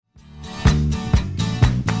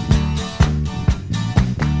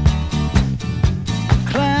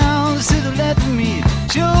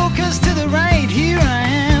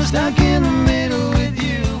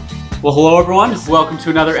Well, hello everyone. Welcome to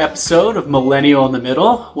another episode of Millennial in the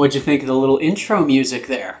Middle. What'd you think of the little intro music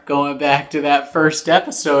there? Going back to that first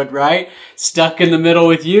episode, right? Stuck in the middle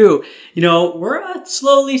with you. You know, we're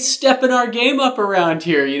slowly stepping our game up around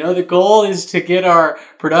here. You know, the goal is to get our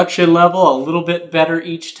production level a little bit better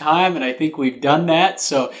each time, and I think we've done that.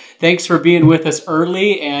 So thanks for being with us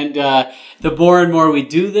early, and the more and more we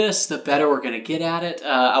do this, the better we're going to get at it.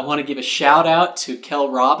 I want to give a shout out to Kel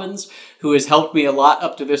Robbins, who has helped me a lot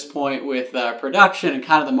up to this point with production and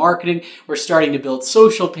kind of the marketing. We're starting to build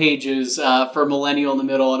social pages for Millennial in the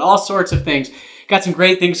Middle and all sorts of things. Got some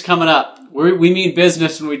great things coming up. We mean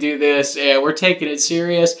business when we do this, and we're taking it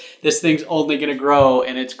serious. This thing's only going to grow,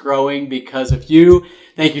 and it's growing because of you.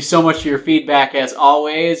 Thank you so much for your feedback as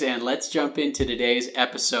always, and let's jump into today's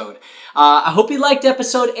episode. I hope you liked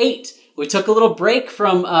episode 8. We took a little break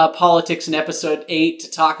from politics in episode 8 to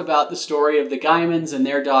talk about the story of the Guymans and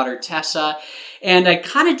their daughter Tessa. And I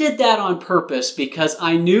kind of did that on purpose because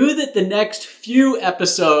I knew that the next few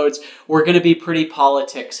episodes were going to be pretty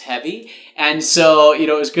politics heavy. And so, you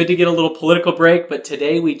know, it was good to get a little political break, but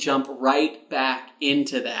today we jump right back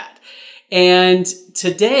into that. And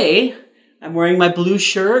today I'm wearing my blue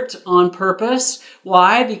shirt on purpose.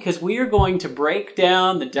 Why? Because we are going to break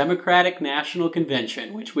down the Democratic National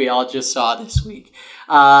Convention, which we all just saw this week.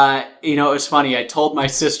 You know, it was funny. I told my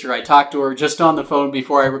sister, I talked to her just on the phone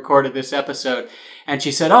before I recorded this episode, and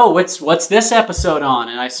she said, "Oh, what's this episode on?"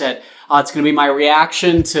 And I said, "Oh, it's going to be my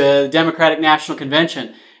reaction to the Democratic National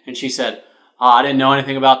Convention." And she said, "Oh, I didn't know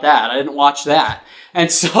anything about that. I didn't watch that."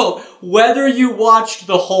 And so whether you watched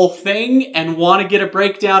the whole thing and want to get a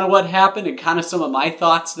breakdown of what happened and kind of some of my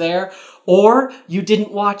thoughts there, or you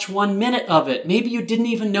didn't watch 1 minute of it, maybe you didn't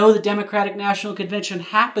even know the Democratic National Convention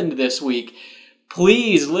happened this week,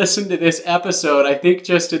 please listen to this episode. I think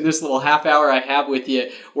just in this little half hour I have with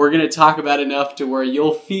you, we're going to talk about enough to where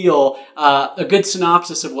you'll feel a good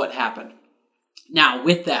synopsis of what happened. Now,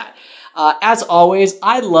 with that, as always,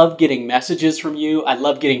 I love getting messages from you. I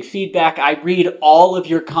love getting feedback. I read all of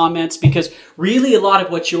your comments because really a lot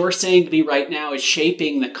of what you're saying to me right now is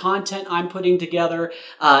shaping the content I'm putting together,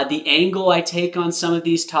 the angle I take on some of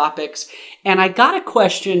these topics. And I got a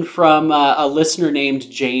question from a listener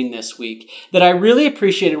named Jane this week that I really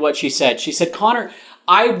appreciated what she said. She said, "Connor,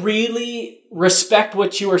 I really respect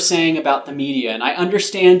what you are saying about the media, and I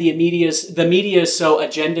understand the media is so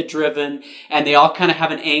agenda driven, and they all kind of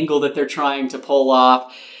have an angle that they're trying to pull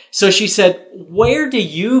off." So she said, "Where do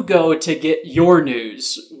you go to get your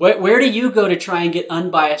news? Where do you go to try and get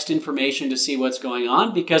unbiased information to see what's going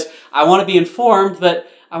on? Because I want to be informed, but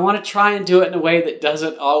I want to try and do it in a way that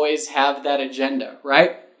doesn't always have that agenda,"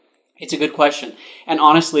 right? It's a good question. And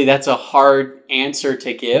honestly, that's a hard answer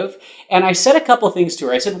to give. And I said a couple things to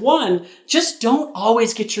her. I said, one, just don't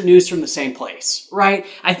always get your news from the same place, right?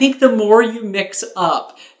 I think the more you mix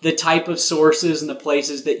up the type of sources and the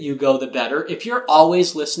places that you go, the better. If you're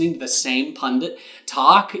always listening to the same pundit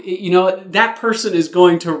talk, you know, that person is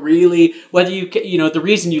going to really, whether the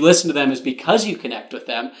reason you listen to them is because you connect with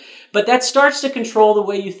them, but that starts to control the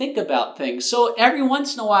way you think about things. So every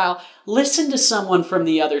once in a while, listen to someone from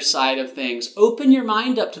the other side of things. Open your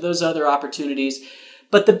mind up to those other opportunities.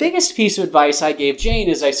 But the biggest piece of advice I gave Jane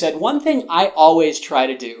is I said, one thing I always try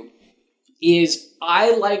to do is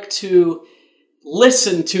I like to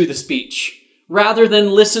listen to the speech rather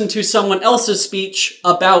than listen to someone else's speech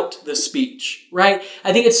about the speech, right?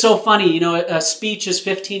 I think it's so funny, you know, a speech is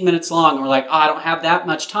 15 minutes long. And we're like, I don't have that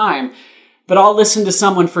much time. But I'll listen to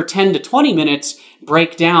someone for 10 to 20 minutes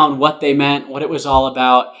break down what they meant, what it was all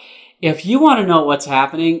about. If you want to know what's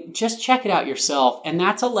happening, just check it out yourself. And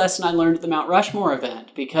that's a lesson I learned at the Mount Rushmore event.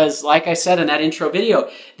 Because like I said in that intro video,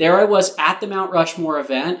 there I was at the Mount Rushmore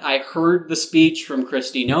event. I heard the speech from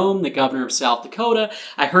Kristi Noem, the governor of South Dakota.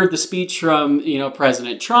 I heard the speech from,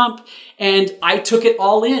 President Trump. And I took it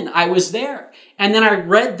all in. I was there. And then I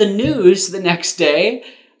read the news the next day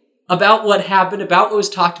about what happened, about what was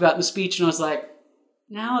talked about in the speech, and I was like,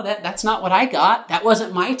 no, that's not what I got. That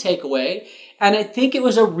wasn't my takeaway. And I think it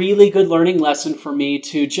was a really good learning lesson for me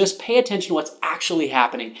to just pay attention to what's actually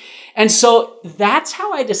happening. And so that's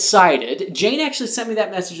how I decided. Jane actually sent me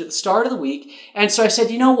that message at the start of the week, and so I said,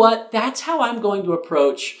 you know what? That's how I'm going to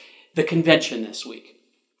approach the convention this week.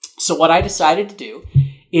 So what I decided to do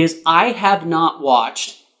is I have not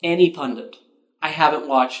watched any pundit. I haven't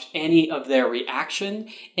watched any of their reaction,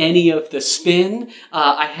 any of the spin.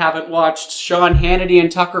 I haven't watched Sean Hannity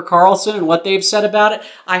and Tucker Carlson and what they've said about it.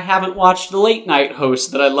 I haven't watched the late night hosts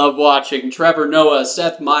that I love watching, Trevor Noah,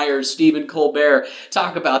 Seth Meyers, Stephen Colbert,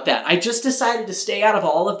 talk about that. I just decided to stay out of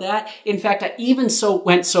all of that. In fact, I even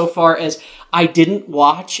went so far as I didn't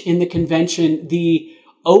watch in the convention the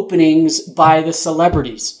openings by the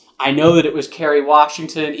celebrities. I know that it was Kerry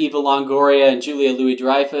Washington, Eva Longoria, and Julia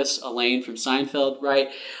Louis-Dreyfus, Elaine from Seinfeld, right?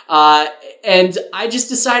 And I just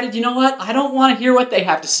decided, you know what? I don't want to hear what they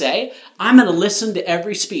have to say. I'm going to listen to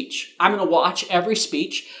every speech. I'm going to watch every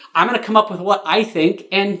speech. I'm going to come up with what I think,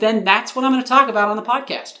 and then that's what I'm going to talk about on the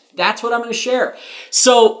podcast. That's what I'm going to share.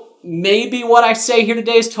 So maybe what I say here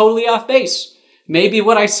today is totally off base. Maybe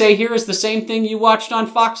what I say here is the same thing you watched on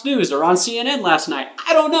Fox News or on CNN last night.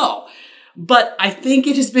 I don't know. But I think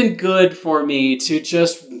it has been good for me to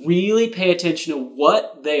just really pay attention to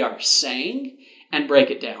what they are saying and break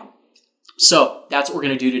it down. So that's what we're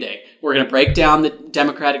going to do today. We're going to break down the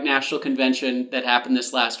Democratic National Convention that happened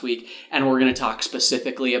this last week, and we're going to talk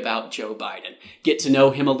specifically about Joe Biden. Get to know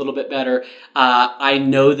him a little bit better. I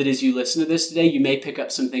know that as you listen to this today, you may pick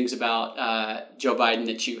up some things about Joe Biden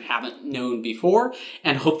that you haven't known before,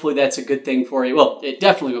 and hopefully that's a good thing for you. Well, it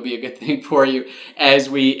definitely will be a good thing for you as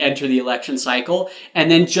we enter the election cycle. And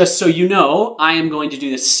then just so you know, I am going to do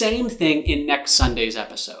the same thing in next Sunday's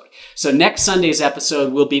episode. So next Sunday's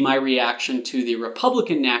episode will be my reaction to the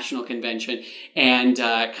Republican National Convention and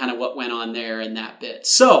kind of what went on there in that bit.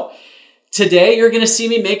 So today you're going to see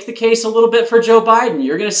me make the case a little bit for Joe Biden.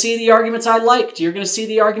 You're going to see the arguments I liked. You're going to see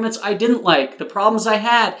the arguments I didn't like, the problems I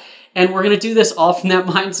had. And we're going to do this all from that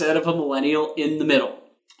mindset of a millennial in the middle.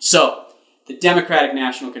 So the Democratic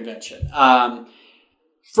National Convention.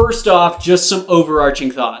 First off, just some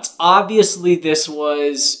overarching thoughts. Obviously, this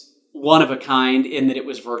was one of a kind in that it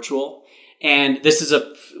was virtual. And this is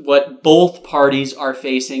what both parties are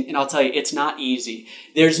facing. And I'll tell you, it's not easy.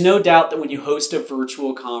 There's no doubt that when you host a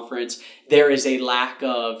virtual conference, there is a lack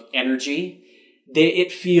of energy.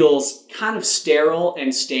 It feels kind of sterile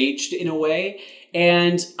and staged in a way.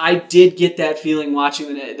 And I did get that feeling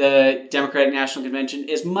watching the Democratic National Convention.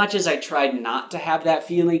 As much as I tried not to have that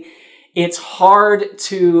feeling, it's hard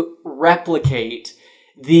to replicate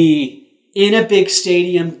in a big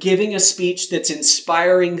stadium, giving a speech that's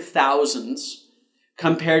inspiring thousands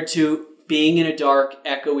compared to being in a dark,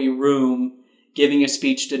 echoey room, giving a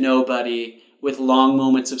speech to nobody with long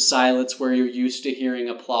moments of silence where you're used to hearing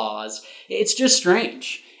applause. It's just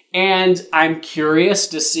strange. And I'm curious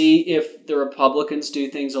to see if the Republicans do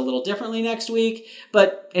things a little differently next week,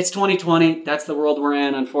 but it's 2020. That's the world we're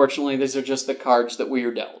in. Unfortunately, these are just the cards that we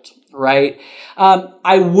are dealt, right?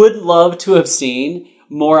 I would love to have seen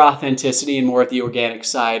more authenticity and more at the organic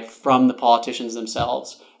side from the politicians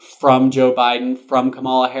themselves, from Joe Biden, from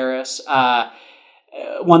Kamala Harris.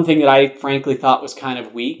 One thing that I frankly thought was kind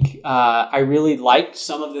of weak, I really liked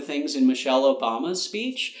some of the things in Michelle Obama's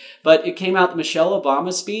speech, but it came out that Michelle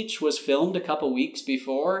Obama's speech was filmed a couple weeks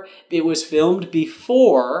before. It was filmed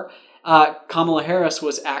before Kamala Harris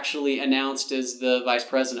was actually announced as the vice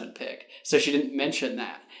president pick. So she didn't mention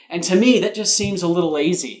that. And to me, that just seems a little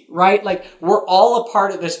lazy, right? Like, we're all a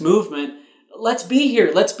part of this movement. Let's be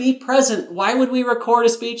here. Let's be present. Why would we record a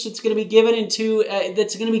speech that's going to be given in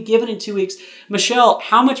 2 weeks? Michelle,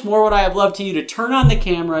 how much more would I have loved you to turn on the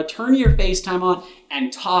camera, turn your FaceTime on,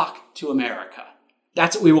 and talk to America?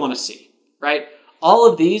 That's what we want to see, right? All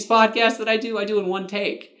of these podcasts that I do in one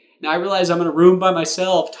take. Now, I realize I'm in a room by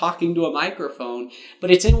myself talking to a microphone,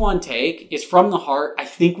 but it's in one take. It's from the heart. I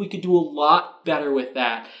think we could do a lot better with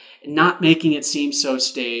that, not making it seem so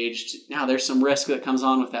staged. Now, there's some risk that comes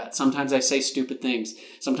on with that. Sometimes I say stupid things.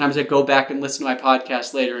 Sometimes I go back and listen to my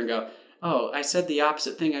podcast later and go, oh, I said the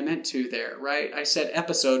opposite thing I meant to there, right? I said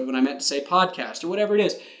episode when I meant to say podcast or whatever it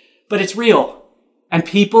is. But it's real. And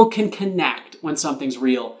people can connect when something's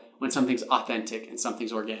real, when something's authentic, and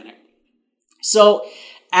something's organic. So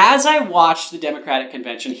as I watched the Democratic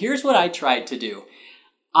Convention, here's what I tried to do.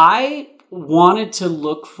 I wanted to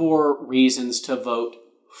look for reasons to vote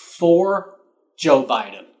for Joe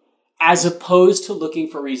Biden, as opposed to looking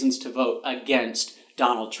for reasons to vote against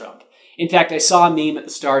Donald Trump. In fact, I saw a meme at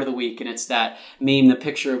the start of the week, and it's that meme, the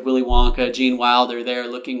picture of Willy Wonka, Gene Wilder there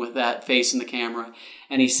looking with that face in the camera.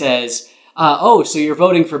 And he says, oh, so you're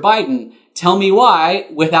voting for Biden. Tell me why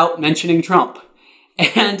without mentioning Trump.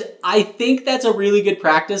 And I think that's a really good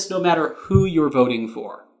practice no matter who you're voting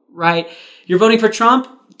for, right? You're voting for Trump?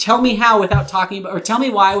 Tell me how without talking about, or tell me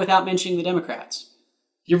why without mentioning the Democrats.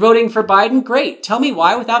 You're voting for Biden? Great. Tell me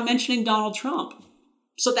why without mentioning Donald Trump.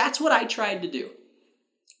 So that's what I tried to do.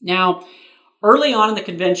 Now, early on in the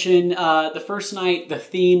convention, the first night, the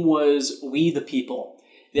theme was We the People.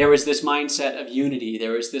 There was this mindset of unity.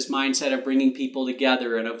 There was this mindset of bringing people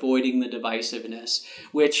together and avoiding the divisiveness,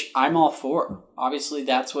 which I'm all for. Obviously,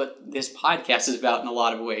 that's what this podcast is about in a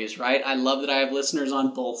lot of ways, right? I love that I have listeners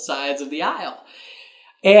on both sides of the aisle.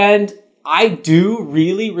 And I do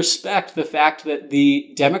really respect the fact that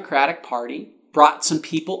the Democratic Party brought some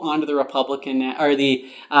people onto the Republican or the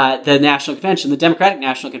National Convention, the Democratic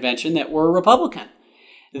National Convention, that were Republican,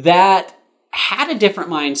 that had a different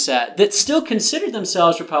mindset, that still considered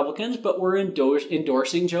themselves Republicans, but were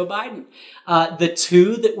endorsing Joe Biden. The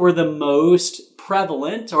two that were the most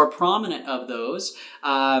prevalent or prominent of those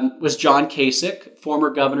was John Kasich, former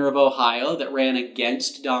governor of Ohio, that ran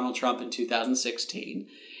against Donald Trump in 2016,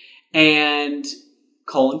 and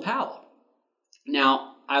Colin Powell.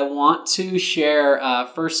 Now, I want to share,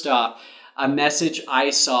 first off, a message I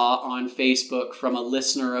saw on Facebook from a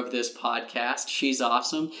listener of this podcast. She's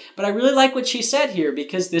awesome. But I really like what she said here,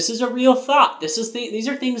 because this is a real thought. These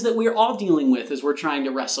are things that we're all dealing with as we're trying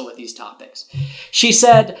to wrestle with these topics. She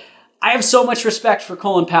said, I have so much respect for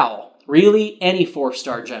Colin Powell, really any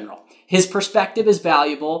four-star general. His perspective is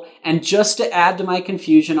valuable, and just to add to my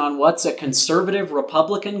confusion on what's a conservative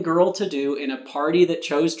Republican girl to do in a party that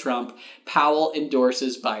chose Trump, Powell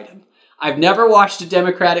endorses Biden. I've never watched a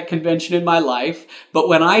Democratic convention in my life, but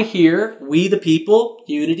when I hear we the people,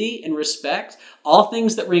 unity and respect, all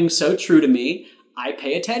things that ring so true to me, I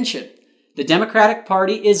pay attention. The Democratic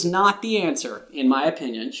Party is not the answer, in my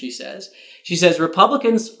opinion, she says. She says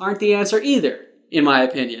Republicans aren't the answer either, in my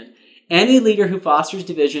opinion. Any leader who fosters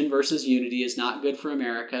division versus unity is not good for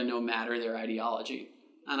America, no matter their ideology.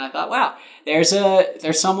 And I thought, wow, there's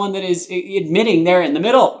someone that is admitting they're in the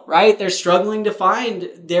middle, right? They're struggling to find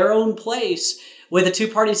their own place with a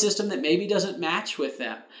two-party system that maybe doesn't match with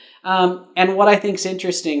them. And what I think is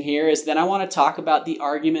interesting here is that I want to talk about the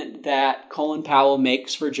argument that Colin Powell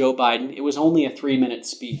makes for Joe Biden. It was only a 3-minute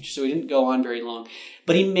speech, so he didn't go on very long.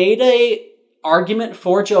 But he made an argument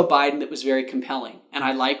for Joe Biden that was very compelling. And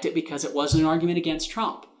I liked it because it wasn't an argument against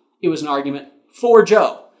Trump. It was an argument for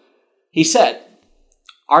Joe. He said,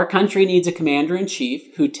 our country needs a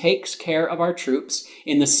commander-in-chief who takes care of our troops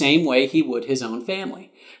in the same way he would his own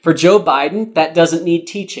family. For Joe Biden, that doesn't need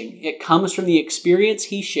teaching. It comes from the experience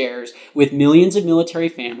he shares with millions of military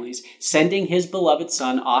families, sending his beloved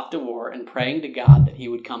son off to war and praying to God that he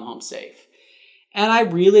would come home safe. And I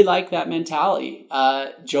really like that mentality.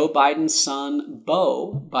 Joe Biden's son,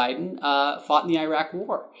 Beau Biden, fought in the Iraq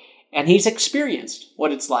War. And he's experienced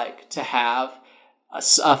what it's like to have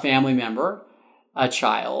a family member, a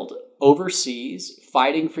child, overseas,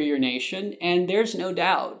 fighting for your nation. And there's no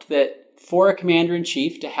doubt that for a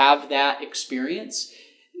commander-in-chief to have that experience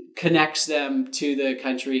connects them to the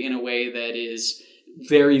country in a way that is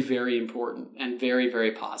very, very important and very,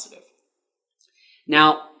 very positive.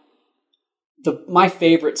 Now, my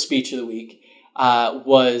favorite speech of the week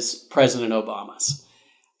was President Obama's.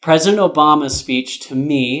 President Obama's speech, to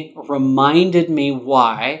me, reminded me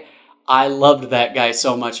why I loved that guy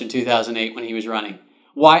so much in 2008 when he was running.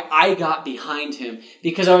 Why I got behind him,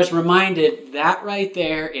 because I was reminded that right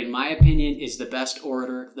there, in my opinion, is the best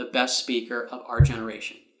orator, the best speaker of our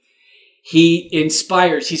generation. He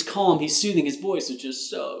inspires, he's calm, he's soothing, his voice is just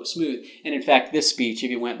so smooth. And in fact, this speech,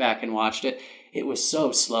 if you went back and watched it, it was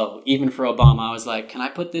so slow. Even for Obama, I was like, can I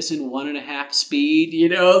put this in 1.5 speed? You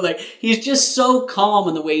know, like he's just so calm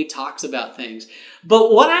in the way he talks about things.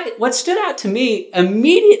 But what stood out to me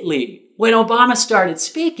immediately when Obama started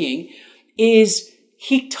speaking is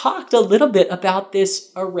he talked a little bit about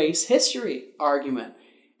this erase history argument.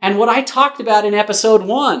 And what I talked about in episode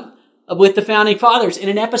 1 with the Founding Fathers, and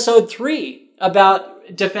in episode 3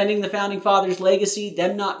 about defending the Founding Fathers' legacy,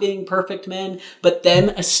 them not being perfect men, but them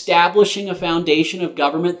establishing a foundation of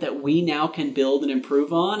government that we now can build and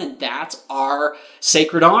improve on. And that's our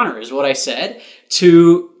sacred honor, is what I said,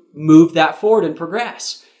 to move that forward and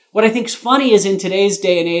progress. What I think is funny is in today's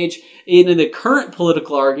day and age, in the current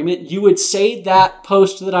political argument, you would say that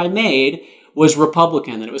post that I made was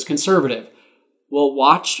Republican, that it was conservative. Well,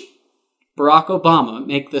 watch Barack Obama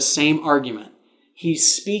make the same argument.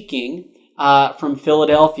 He's speaking from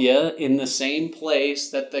Philadelphia in the same place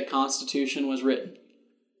that the Constitution was written.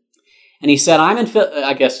 And he said,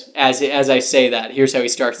 I guess as I say that, here's how he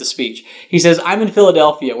starts the speech. He says, I'm in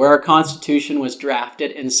Philadelphia where our Constitution was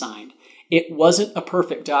drafted and signed. It wasn't a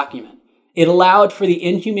perfect document. It allowed for the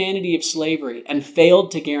inhumanity of slavery and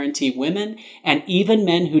failed to guarantee women and even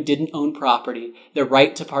men who didn't own property the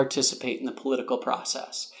right to participate in the political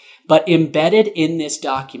process. But embedded in this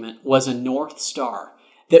document was a North Star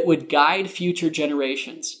that would guide future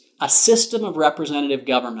generations, a system of representative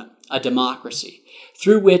government, a democracy,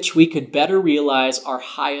 through which we could better realize our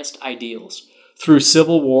highest ideals. Through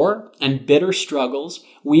civil war and bitter struggles,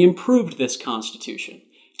 we improved this Constitution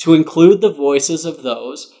to include the voices of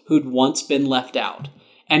those who'd once been left out.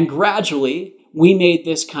 And gradually, we made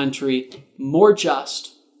this country more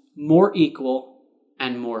just, more equal,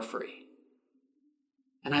 and more free.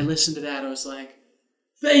 And I listened to that, I was like,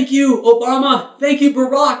 Thank you, Obama. Thank you,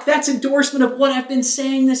 Barack. That's endorsement of what I've been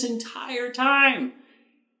saying this entire time.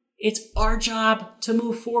 It's our job to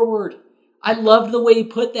move forward. I loved the way he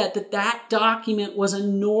put that document was a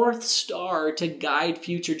North Star to guide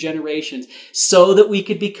future generations so that we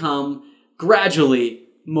could become gradually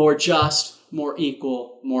more just, more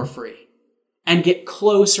equal, more free, and get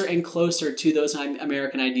closer and closer to those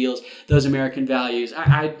American ideals, those American values.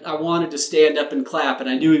 I wanted to stand up and clap, and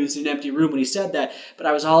I knew he was in an empty room when he said that, but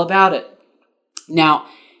I was all about it. Now,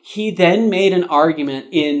 he then made an argument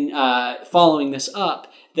in following this up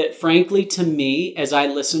that, frankly, to me, as I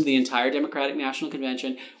listened to the entire Democratic National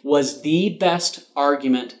Convention, was the best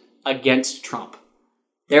argument against Trump.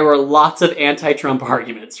 There were lots of anti-Trump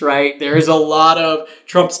arguments, right? There's a lot of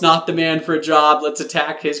Trump's not the man for a job. Let's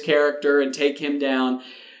attack his character and take him down.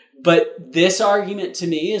 But this argument to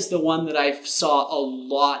me is the one that I saw a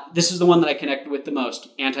lot. This is the one that I connected with the most,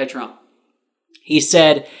 anti-Trump. He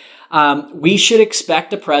said, we should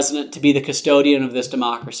expect a president to be the custodian of this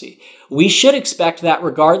democracy. We should expect that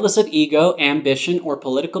regardless of ego, ambition, or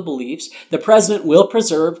political beliefs, the president will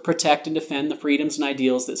preserve, protect, and defend the freedoms and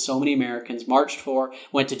ideals that so many Americans marched for,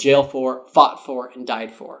 went to jail for, fought for, and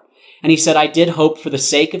died for. And he said, I did hope for the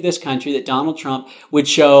sake of this country that Donald Trump would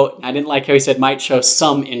show, I didn't like how he said might show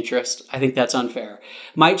some interest. I think that's unfair.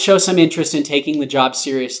 Might show some interest in taking the job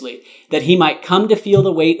seriously, that he might come to feel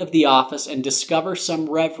the weight of the office and discover some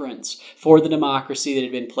reverence for the democracy that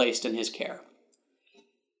had been placed in his care.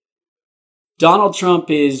 Donald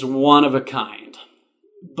Trump is one of a kind,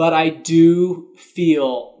 but I do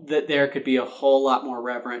feel that there could be a whole lot more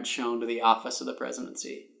reverence shown to the office of the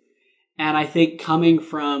presidency. And I think coming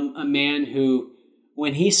from a man who,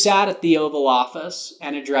 when he sat at the Oval Office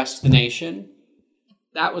and addressed the nation,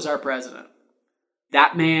 that was our president.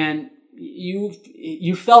 That man,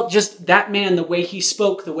 you felt just that man, the way he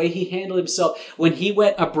spoke, the way he handled himself. When he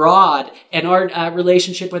went abroad and our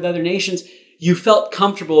relationship with other nations, you felt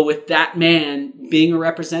comfortable with that man being a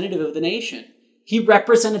representative of the nation. He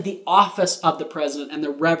represented the office of the president and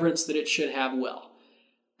the reverence that it should have well.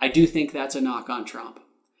 I do think that's a knock on Trump.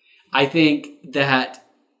 I think that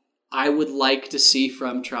I would like to see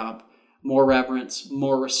from Trump more reverence,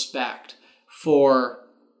 more respect for,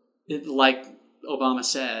 like Obama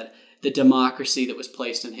said, the democracy that was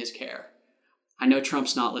placed in his care. I know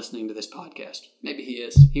Trump's not listening to this podcast. Maybe he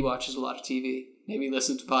is. He watches a lot of TV. Maybe he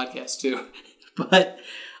listens to podcasts too. But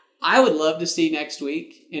I would love to see next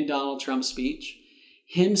week in Donald Trump's speech,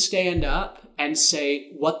 him stand up and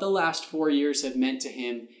say what the last 4 years have meant to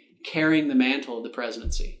him carrying the mantle of the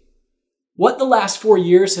presidency. What the last 4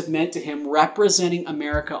 years have meant to him representing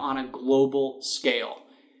America on a global scale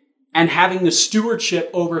and having the stewardship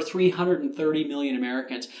over 330 million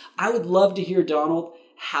Americans. I would love to hear, Donald,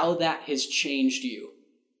 how that has changed you,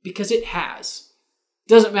 because it has.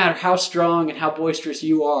 Doesn't matter how strong and how boisterous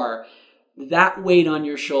you are, that weight on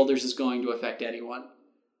your shoulders is going to affect anyone.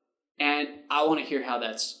 And I want to hear how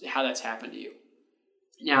that's happened to you.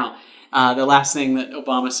 Now, the last thing that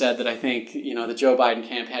Obama said that I think, the Joe Biden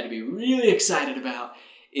camp had to be really excited about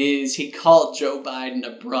is he called Joe Biden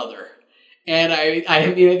a brother. And I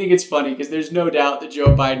think it's funny because there's no doubt that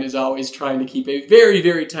Joe Biden is always trying to keep a very,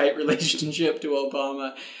 very tight relationship to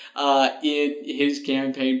Obama in his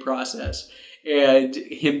campaign process. And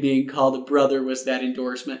him being called a brother was that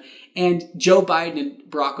endorsement. And Joe Biden and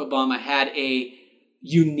Barack Obama had a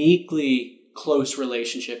uniquely close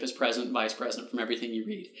relationship as president and vice president from everything you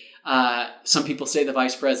read. Some people say the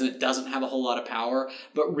vice president doesn't have a whole lot of power,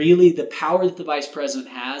 but really the power that the vice president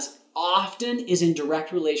has often is in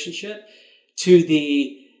direct relationship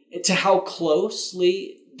to how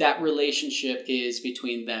closely that relationship is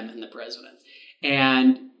between them and the president.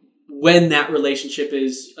 And when that relationship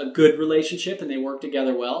is a good relationship and they work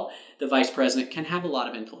together well, the vice president can have a lot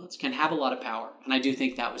of influence, can have a lot of power. And I do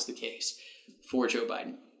think that was the case for Joe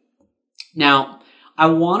Biden. Now, I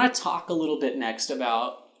want to talk a little bit next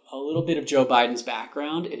about a little bit of Joe Biden's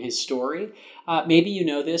background and his story. Maybe you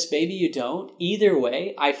know this, maybe you don't. Either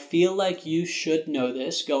way, I feel like you should know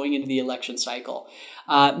this going into the election cycle.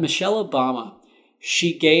 Michelle Obama,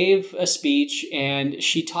 she gave a speech and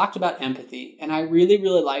she talked about empathy. And I really,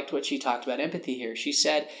 really liked what she talked about empathy here. She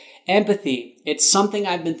said, empathy, it's something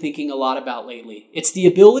I've been thinking a lot about lately. It's the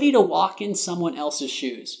ability to walk in someone else's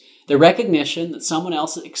shoes. The recognition that someone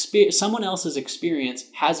else's experience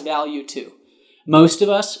has value too. Most of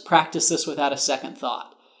us practice this without a second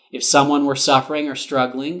thought. If someone were suffering or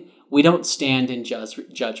struggling, we don't stand in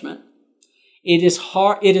judgment. It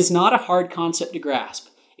is not a hard concept to grasp.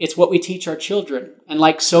 It's what we teach our children. And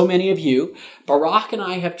like so many of you, Barack and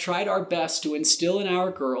I have tried our best to instill in our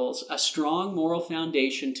girls a strong moral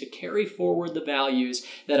foundation to carry forward the values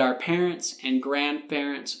that our parents and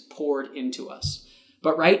grandparents poured into us.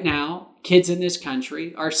 But right now, kids in this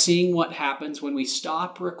country are seeing what happens when we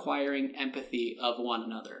stop requiring empathy of one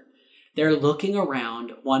another. They're looking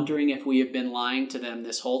around, wondering if we have been lying to them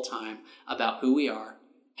this whole time about who we are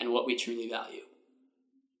and what we truly value.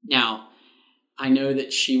 Now, I know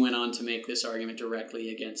that she went on to make this argument directly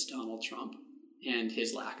against Donald Trump and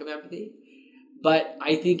his lack of empathy, but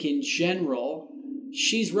I think in general,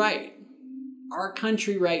 she's right. Our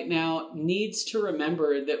country right now needs to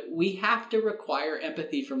remember that we have to require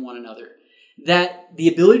empathy from one another. That the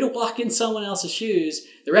ability to walk in someone else's shoes,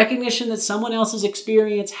 the recognition that someone else's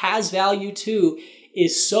experience has value too,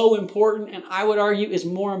 is so important, and I would argue is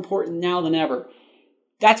more important now than ever.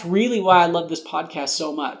 That's really why I love this podcast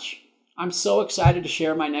so much. I'm so excited to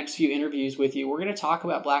share my next few interviews with you. We're going to talk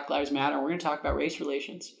about Black Lives Matter. We're going to talk about race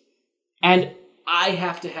relations. And I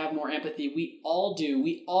have to have more empathy. We all do.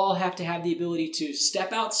 We all have to have the ability to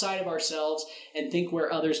step outside of ourselves and think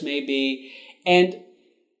where others may be. And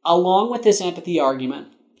along with this empathy argument,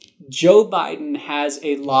 Joe Biden has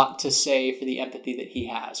a lot to say for the empathy that he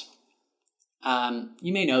has.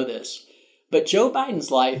 You may know this, but Joe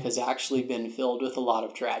Biden's life has actually been filled with a lot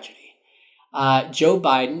of tragedy. Joe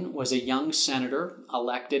Biden was a young senator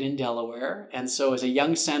elected in Delaware, and so as a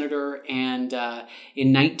young senator, and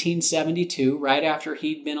in 1972, right after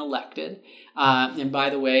he'd been elected, and by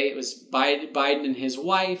the way, it was Biden and his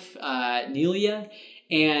wife, Nelia,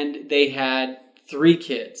 and they had 3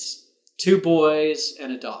 kids, 2 boys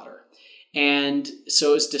and a daughter. And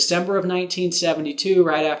so it was December of 1972,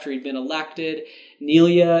 right after he'd been elected.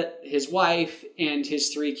 Nelia, his wife, and his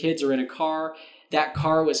 3 kids are in a car. That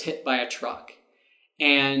car was hit by a truck,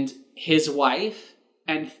 and his wife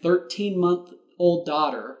and 13-month-old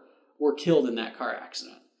daughter were killed in that car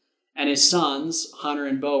accident. And his sons, Hunter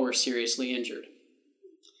and Beau, were seriously injured.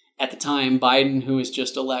 At the time, Biden, who was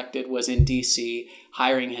just elected, was in D.C.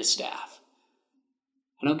 hiring his staff.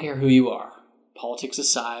 I don't care who you are, politics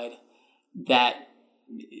aside, that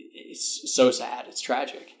is so sad. It's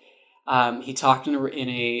tragic. He talked in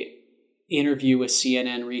a interview with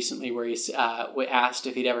CNN recently where he asked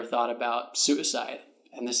if he'd ever thought about suicide.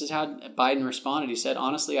 And this is how Biden responded. He said,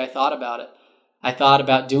 honestly, I thought about it. I thought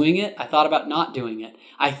about doing it. I thought about not doing it.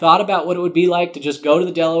 I thought about what it would be like to just go to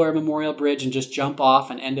the Delaware Memorial Bridge and just jump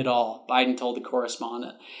off and end it all, Biden told the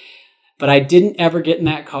correspondent. But I didn't ever get in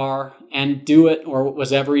that car and do it or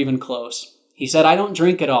was ever even close. He said, I don't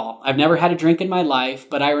drink at all. I've never had a drink in my life,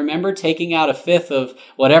 but I remember taking out a 1/5 of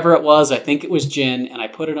whatever it was. I think it was gin, and I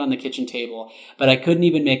put it on the kitchen table, but I couldn't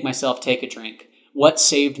even make myself take a drink. What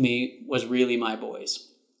saved me was really my boys.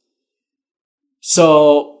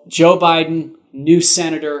 So Joe Biden, new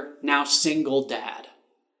senator, now single dad.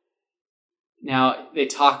 Now, they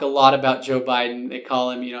talk a lot about Joe Biden. They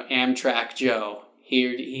call him, Amtrak Joe.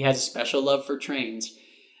 He has a special love for trains.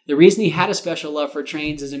 The reason he had a special love for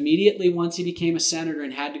trains is immediately once he became a senator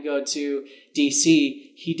and had to go to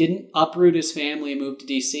D.C., he didn't uproot his family and move to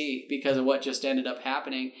D.C. because of what just ended up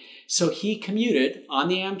happening. So he commuted on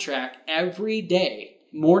the Amtrak every day,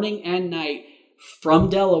 morning and night, from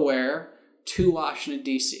Delaware to Washington,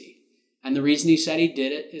 D.C. And the reason he said he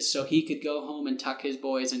did it is so he could go home and tuck his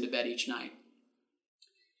boys into bed each night.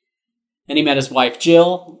 Then he met his wife,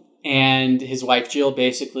 Jill, and his wife, Jill,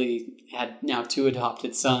 basically had now 2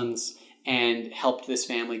 adopted sons and helped this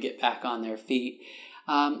family get back on their feet.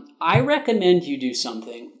 I recommend you do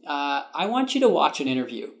something. I want you to watch an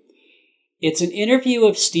interview. It's an interview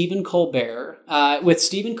of Stephen Colbert, with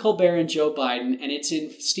Stephen Colbert and Joe Biden, and it's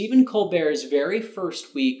in Stephen Colbert's very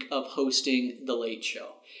first week of hosting The Late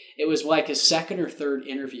Show. It was like his second or third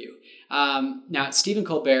interview. Now, Stephen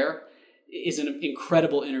Colbert is an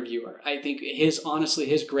incredible interviewer. I think his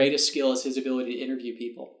greatest skill is his ability to interview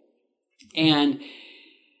people. And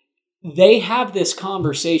they have this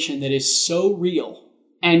conversation that is so real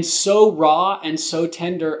and so raw and so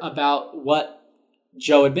tender about what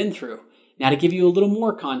Joe had been through. Now, to give you a little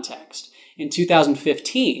more context, in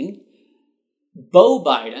 2015, Beau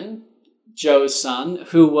Biden, Joe's son,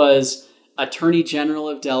 who was Attorney General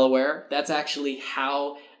of Delaware, that's actually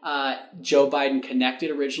how Joe Biden connected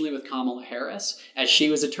originally with Kamala Harris, as she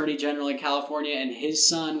was Attorney General in California and his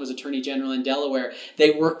son was Attorney General in Delaware. They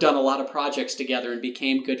worked on a lot of projects together and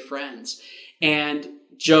became good friends. And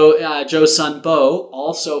Joe's son Beau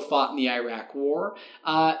also fought in the Iraq War.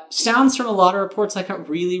 Sounds from a lot of reports like a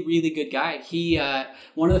really, really good guy. He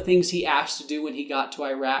one of the things he asked to do when he got to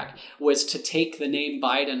Iraq was to take the name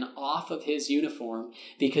Biden off of his uniform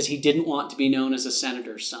because he didn't want to be known as a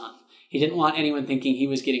senator's son. He didn't want anyone thinking he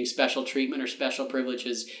was getting special treatment or special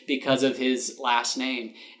privileges because of his last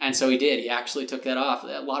name. And so he did. He actually took that off.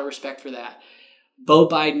 A lot of respect for that. Beau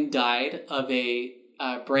Biden died of a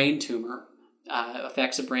brain tumor,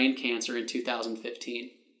 effects of brain cancer in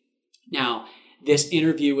 2015. Now, this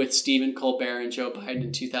interview with Stephen Colbert and Joe Biden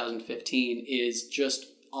in 2015 is just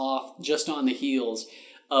on the heels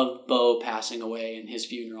of Beau passing away in his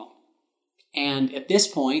funeral. And at this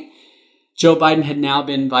point, Joe Biden had now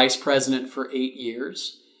been vice president for 8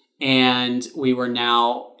 years, and we were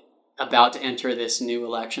now about to enter this new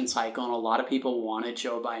election cycle, and a lot of people wanted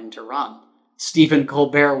Joe Biden to run. Stephen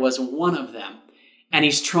Colbert was one of them, and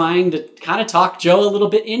he's trying to kind of talk Joe a little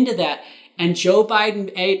bit into that, and Joe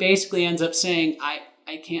Biden basically ends up saying,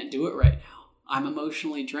 I can't do it right now. I'm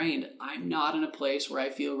emotionally drained. I'm not in a place where I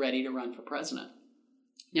feel ready to run for president.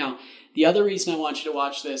 Now, the other reason I want you to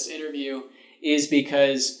watch this interview is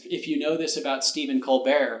because if you know this about Stephen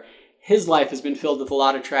Colbert, his life has been filled with a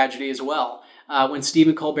lot of tragedy as well. When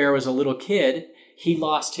Stephen Colbert was a little kid, he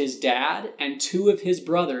lost his dad and 2 of his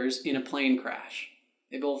brothers in a plane crash.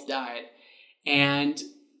 They both died. And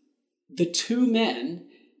the 2 men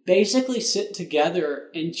basically sit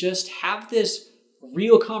together and just have this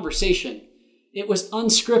real conversation. It was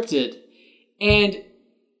unscripted. And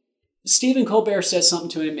Stephen Colbert says something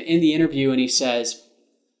to him in the interview, and he says,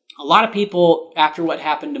 a lot of people, after what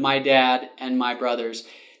happened to my dad and my brothers,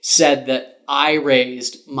 said that I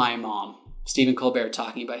raised my mom. Stephen Colbert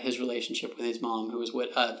talking about his relationship with his mom, who was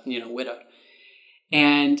widowed.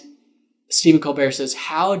 And Stephen Colbert says,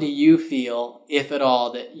 how do you feel, if at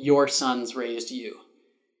all, that your sons raised you?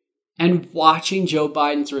 And watching Joe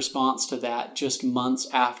Biden's response to that just months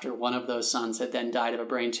after one of those sons had then died of a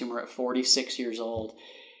brain tumor at 46 years old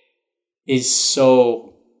is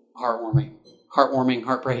so heartwarming,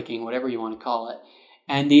 heartbreaking, whatever you want to call it.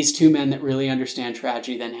 And these 2 men that really understand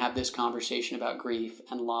tragedy then have this conversation about grief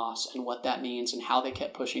and loss and what that means and how they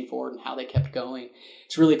kept pushing forward and how they kept going.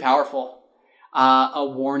 It's really powerful. A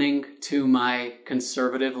warning to my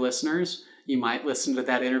conservative listeners, you might listen to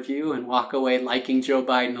that interview and walk away liking Joe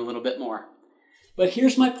Biden a little bit more. But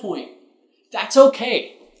here's my point. That's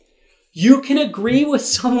okay. You can agree with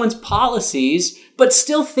someone's policies, but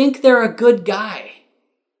still think they're a good guy.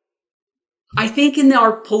 I think in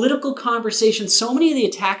our political conversation, so many of the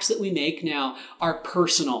attacks that we make now are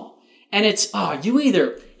personal. And it's, you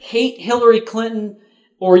either hate Hillary Clinton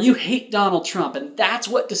or you hate Donald Trump. And that's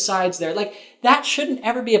what decides there. Like, that shouldn't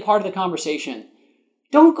ever be a part of the conversation.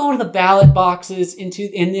 Don't go to the ballot boxes in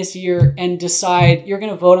this year and decide you're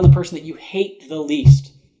going to vote on the person that you hate the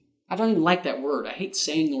least. I don't even like that word. I hate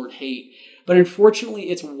saying the word hate. But unfortunately,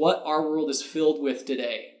 it's what our world is filled with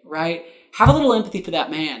today, right? Have a little empathy for that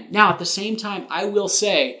man. Now, at the same time, I will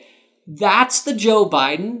say, that's the Joe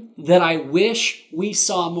Biden that I wish we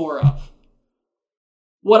saw more of.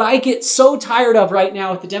 What I get so tired of right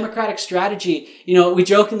now with the Democratic strategy, we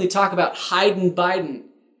jokingly talk about hiding Biden.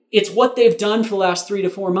 It's what they've done for the last 3 to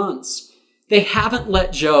 4 months. They haven't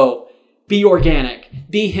let Joe be organic,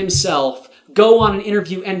 be himself, go on an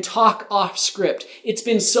interview and talk off script. It's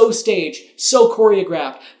been so staged, so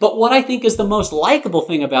choreographed. But what I think is the most likable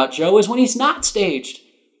thing about Joe is when he's not staged.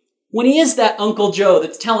 When he is that Uncle Joe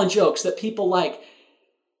that's telling jokes that people like.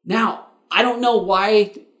 Now, I don't know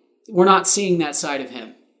why we're not seeing that side of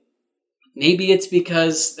him. Maybe it's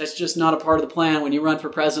because that's just not a part of the plan. When you run for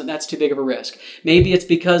president, that's too big of a risk. Maybe it's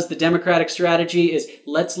because the Democratic strategy is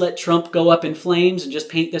let's let Trump go up in flames and just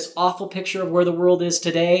paint this awful picture of where the world is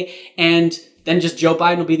today, and then just Joe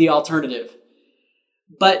Biden will be the alternative.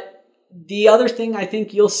 But the other thing I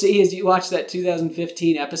think you'll see as you watch that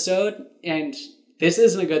 2015 episode, and this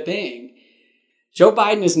isn't a good thing, Joe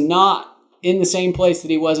Biden is not in the same place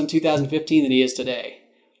that he was in 2015 that he is today.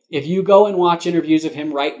 If you go and watch interviews of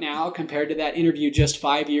him right now compared to that interview just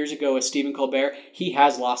 5 years ago with Stephen Colbert, he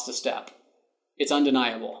has lost a step. It's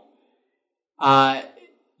undeniable.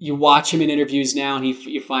 You watch him in interviews now and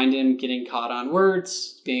you find him getting caught on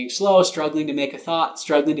words, being slow, struggling to make a thought,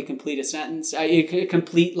 struggling to complete a sentence,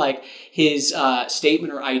 complete like his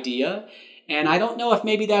statement or idea. And I don't know if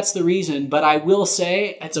maybe that's the reason, but I will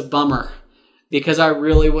say it's a bummer because I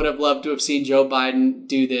really would have loved to have seen Joe Biden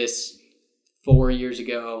do this 4 years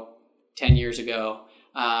ago, 10 years ago.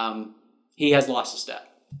 He has lost a step.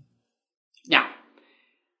 Now,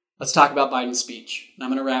 Let's talk about Biden's speech. And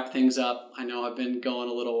I'm going to wrap things up. I know I've been going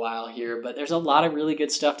a little while here, but there's a lot of really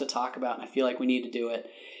good stuff to talk about, and I feel like we need to do it.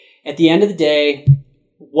 At the end of the day,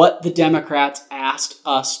 what the Democrats asked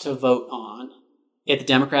us to vote on at the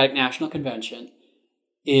Democratic National Convention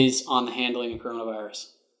is on the handling of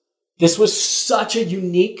coronavirus. This was such a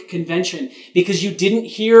unique convention because you didn't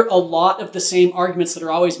hear a lot of the same arguments that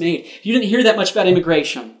are always made. You didn't hear that much about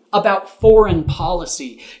immigration, about foreign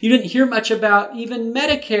policy. You didn't hear much about even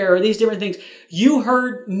Medicare or these different things. You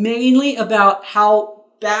heard mainly about how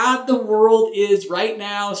bad the world is right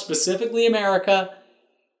now, specifically America.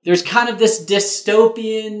 There's kind of this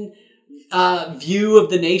dystopian view of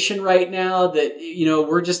the nation right now that,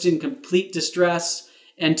 we're just in complete distress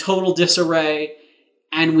and total disarray,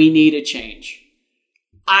 and we need a change.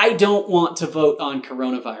 I don't want to vote on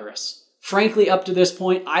coronavirus. Frankly, up to this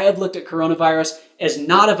point, I have looked at coronavirus as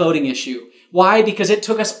not a voting issue. Why? Because it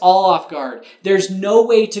took us all off guard. There's no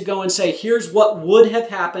way to go and say, here's what would have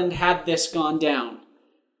happened had this gone down.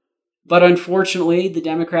 But unfortunately, the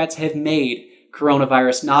Democrats have made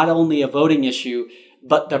coronavirus not only a voting issue,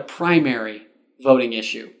 but the primary voting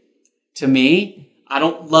issue. To me, I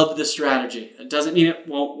don't love the strategy. It doesn't mean it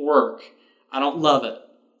won't work. I don't love it.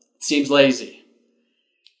 It seems lazy.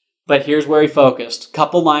 But here's where he focused.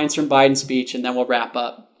 Couple lines from Biden's speech, and then we'll wrap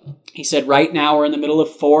up. He said, right now we're in the middle of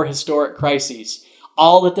 4 historic crises,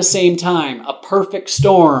 all at the same time, a perfect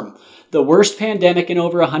storm. The worst pandemic in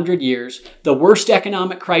over 100 years, the worst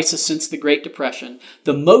economic crisis since the Great Depression,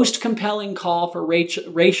 the most compelling call for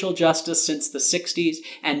racial justice since the 60s,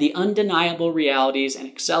 and the undeniable realities and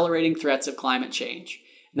accelerating threats of climate change.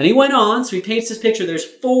 And then he went on, so he paints this picture. There's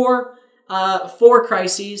four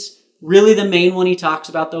crises. Really, the main one he talks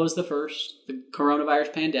about, though, is the first, the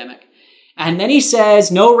coronavirus pandemic. And then he says,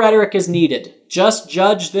 no rhetoric is needed. Just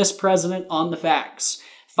judge this president on the facts.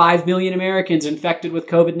 5 million Americans infected with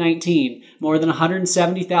COVID-19. More than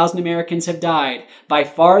 170,000 Americans have died. By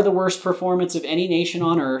far the worst performance of any nation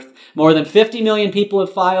on earth. More than 50 million people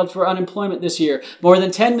have filed for unemployment this year. More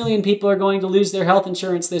than 10 million people are going to lose their health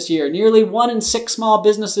insurance this year. Nearly 1 in 6 small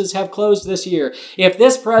businesses have closed this year. If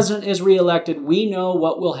this president is reelected, we know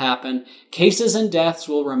what will happen. Cases and deaths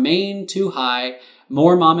will remain too high.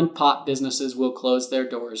 More mom and pop businesses will close their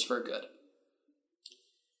doors for good.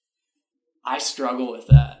 I struggle with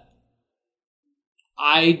that.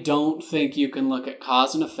 I don't think you can look at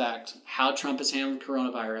cause and effect, how Trump has handled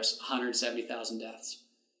coronavirus, 170,000 deaths.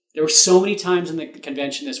 There were so many times in the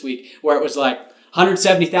convention this week where it was like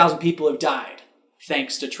 170,000 people have died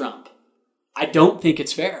thanks to Trump. I don't think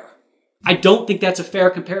it's fair. I don't think that's a fair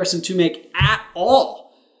comparison to make at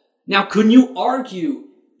all. Now, couldn't you argue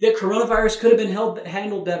that coronavirus could have been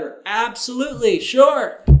handled better? Absolutely,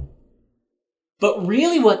 sure. But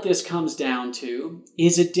really what this comes down to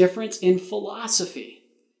is a difference in philosophy.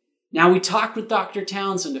 Now, we talked with Dr.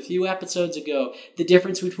 Townsend a few episodes ago, the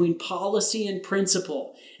difference between policy and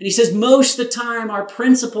principle. And he says most of the time our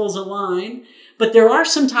principles align, but there are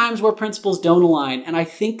some times where principles don't align. And I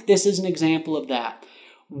think this is an example of that.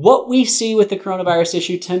 What we see with the coronavirus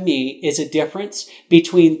issue, to me, is a difference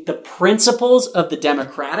between the principles of the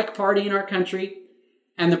Democratic Party in our country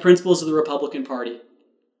and the principles of the Republican Party.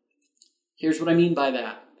 Here's what I mean by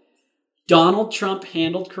that. Donald Trump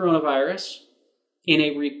handled coronavirus in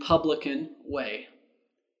a Republican way.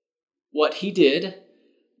 What he did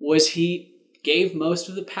was he gave most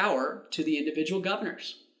of the power to the individual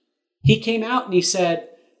governors. He came out and he said,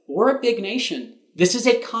 we're a big nation. This is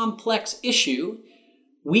a complex issue.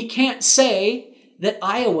 We can't say that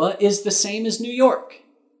Iowa is the same as New York.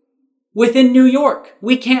 Within New York,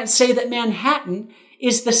 we can't say that Manhattan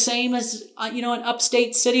is the same as an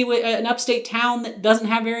upstate city, an upstate town that doesn't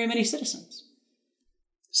have very many citizens.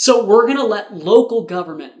 So we're going to let local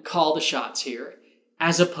government call the shots here,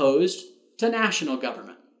 as opposed to national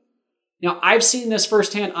government. Now, I've seen this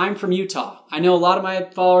firsthand. I'm from Utah. I know a lot of my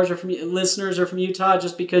listeners are from Utah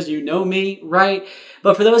just because you know me, right?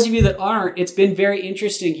 But for those of you that aren't, it's been very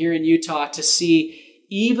interesting here in Utah to see,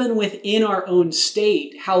 even within our own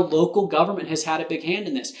state, how local government has had a big hand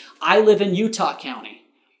in this. I live in Utah County.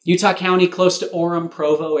 Utah County, close to Orem,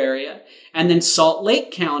 Provo area. And then Salt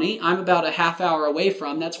Lake County, I'm about a half hour away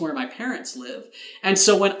from. That's where my parents live. And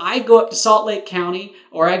so when I go up to Salt Lake County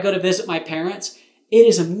or I go to visit my parents, it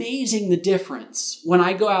is amazing the difference when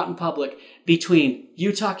I go out in public between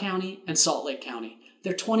Utah County and Salt Lake County.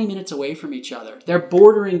 They're 20 minutes away from each other. They're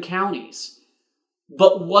bordering counties.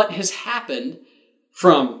 But what has happened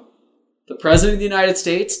from the President of the United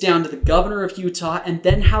States down to the governor of Utah, and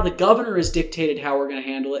then how the governor has dictated how we're going to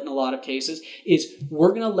handle it in a lot of cases, is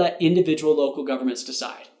we're going to let individual local governments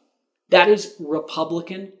decide. That is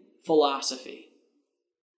Republican philosophy.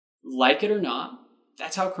 Like it or not,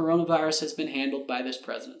 that's how coronavirus has been handled by this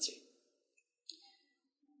presidency.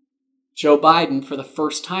 Joe Biden, for the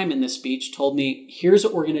first time in this speech, told me, here's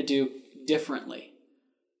what we're going to do differently.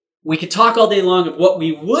 We could talk all day long of what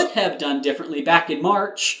we would have done differently back in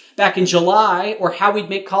March, back in July, or how we'd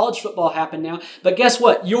make college football happen now. But guess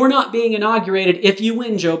what? You're not being inaugurated if you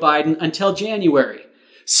win, Joe Biden, until January.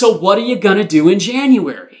 So what are you going to do in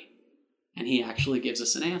January? And he actually gives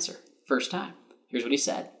us an answer. First time. Here's what he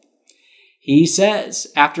said. He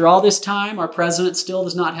says, after all this time, our president still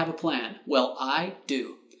does not have a plan. Well, I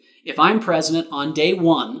do. If I'm president, on day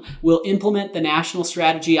one, we'll implement the national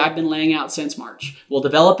strategy I've been laying out since March. We'll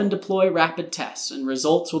develop and deploy rapid tests, and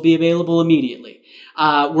results will be available immediately.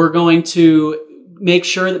 We're going to make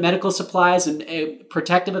sure that medical supplies and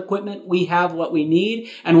protective equipment, we have what we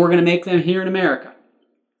need, and we're going to make them here in America.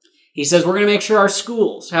 He says we're going to make sure our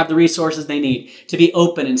schools have the resources they need to be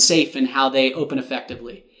open and safe in how they open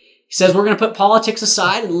effectively. He says we're going to put politics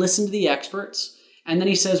aside and listen to the experts. And then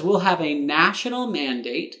he says we'll have a national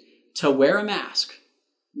mandate to wear a mask,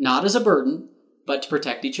 not as a burden, but to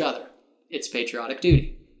protect each other. It's patriotic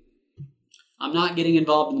duty. I'm not getting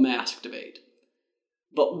involved in the mask debate.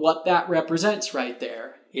 But what that represents right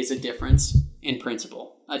there is a difference in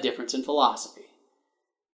principle, a difference in philosophy.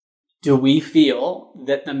 Do we feel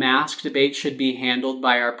that the mask debate should be handled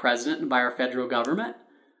by our president and by our federal government?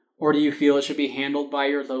 Or do you feel it should be handled by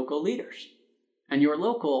your local leaders and your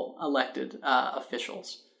local elected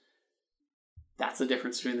officials? That's the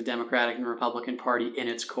difference between the Democratic and Republican Party in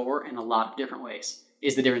its core in a lot of different ways.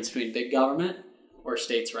 Is the difference between big government or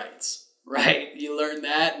states' rights, right? You learn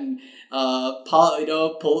that in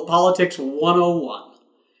Politics 101.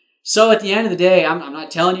 So at the end of the day, I'm not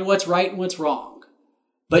telling you what's right and what's wrong.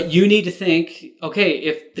 But you need to think, okay,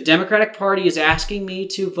 if the Democratic Party is asking me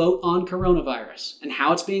to vote on coronavirus and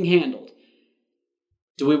how it's being handled,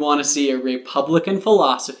 do we want to see a Republican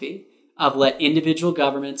philosophy of let individual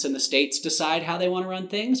governments and the states decide how they want to run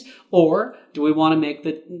things? Or do we want to make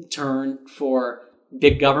the turn for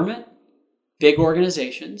big government, big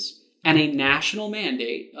organizations, and a national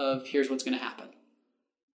mandate of here's what's going to happen?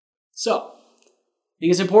 So, I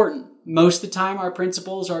think it's important. Most of the time, our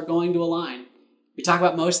principles are going to align. We talk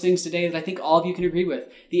about most things today that I think all of you can agree with.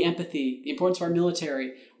 The empathy, the importance of our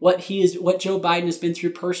military, what Joe Biden has been through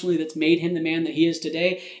personally that's made him the man that he is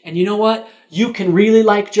today. And you know what? You can really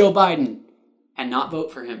like Joe Biden and not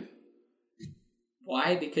vote for him.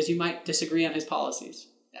 Why? Because you might disagree on his policies.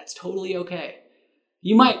 That's totally okay.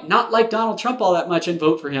 You might not like Donald Trump all that much and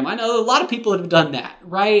vote for him. I know a lot of people have done that,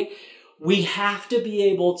 right? We have to be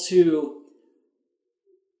able to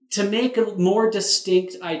make a more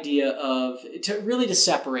distinct idea to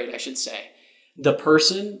separate, I should say, the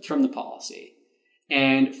person from the policy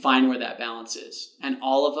and find where that balance is. And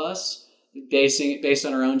all of us, based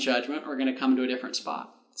on our own judgment, are going to come to a different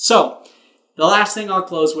spot. So, the last thing I'll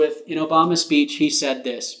close with, in Obama's speech, he said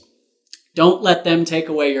this: don't let them take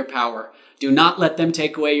away your power. Do not let them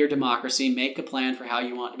take away your democracy. Make a plan for how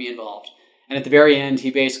you want to be involved. And at the very end,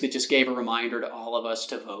 he basically just gave a reminder to all of us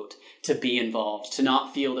to vote, to be involved, to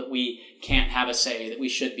not feel that we can't have a say, that we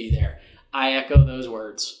should be there. I echo those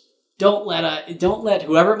words. Don't let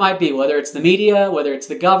whoever it might be, whether it's the media, whether it's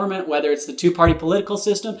the government, whether it's the two-party political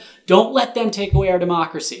system, don't let them take away our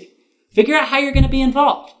democracy. Figure out how you're going to be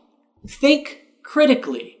involved. Think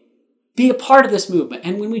critically. Be a part of this movement.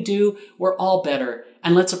 And when we do, we're all better.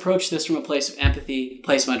 And let's approach this from a place of empathy, a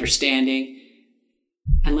place of understanding.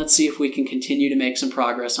 And let's see if we can continue to make some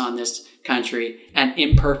progress on this country, an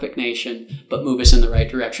imperfect nation, but move us in the right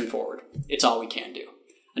direction forward. It's all we can do.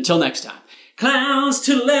 Until next time. Clowns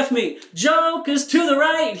to the left me, jokers to the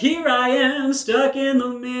right. Here I am, stuck in the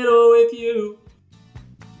middle with you.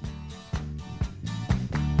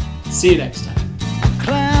 See you next time.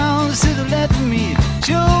 Clowns to the left of me,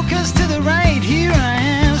 jokers to